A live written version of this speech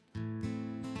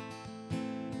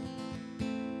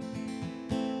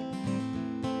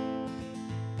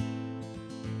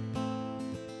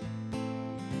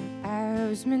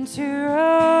was meant to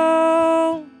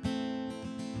roam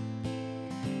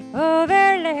over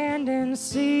land and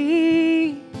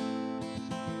sea.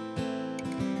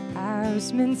 I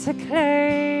was meant to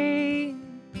claim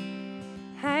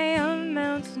high on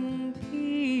mountain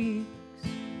peaks.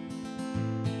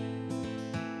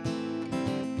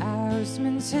 I was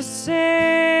meant to search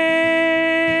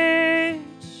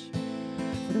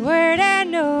for the word I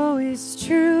know is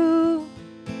true,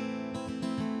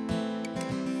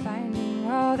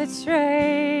 finding all that's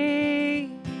right,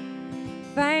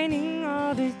 finding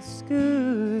all that's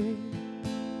good.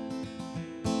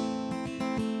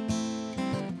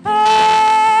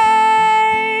 I've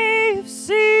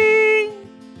seen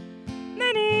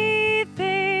many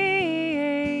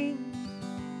things,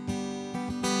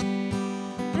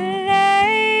 the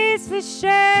lights that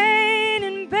shine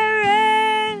in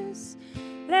Paris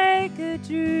like a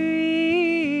dream,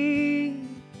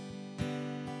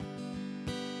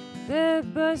 the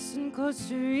bus in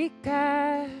Costa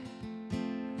Rica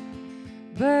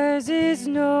buzzes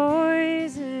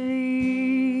noisily,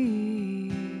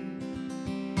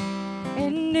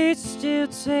 and it still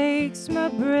takes my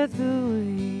breath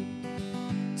away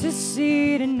to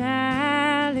see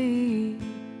Denali.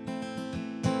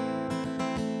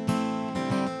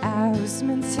 I was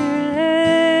meant to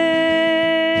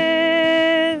live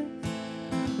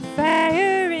with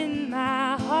fire in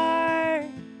my heart.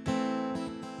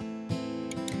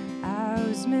 I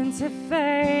was meant to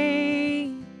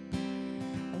fade,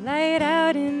 a light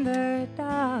out in the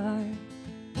dark.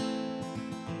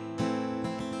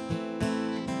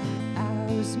 I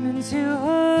was meant to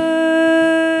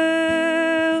hold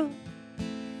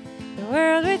the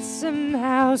world would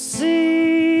somehow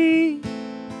see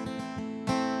a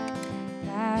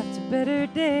path to better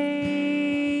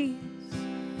days,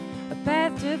 a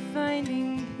path to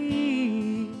finding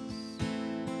peace.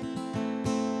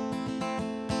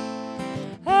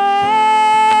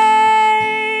 I've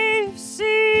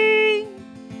seen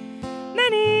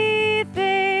many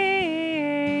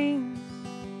things,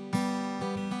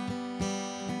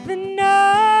 the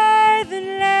northern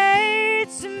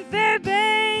lights and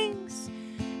Fairbanks,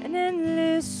 an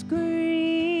endless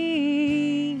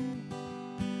green,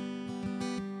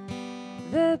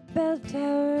 the bell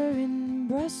tower in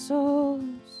Brussels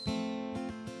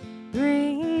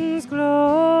rings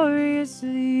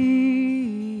gloriously,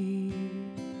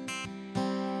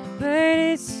 but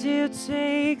it still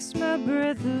takes my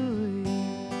breath away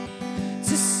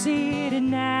to see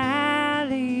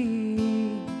Denali.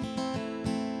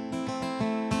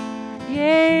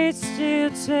 Yeah, it still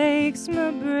takes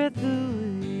my breath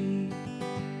away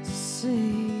to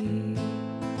see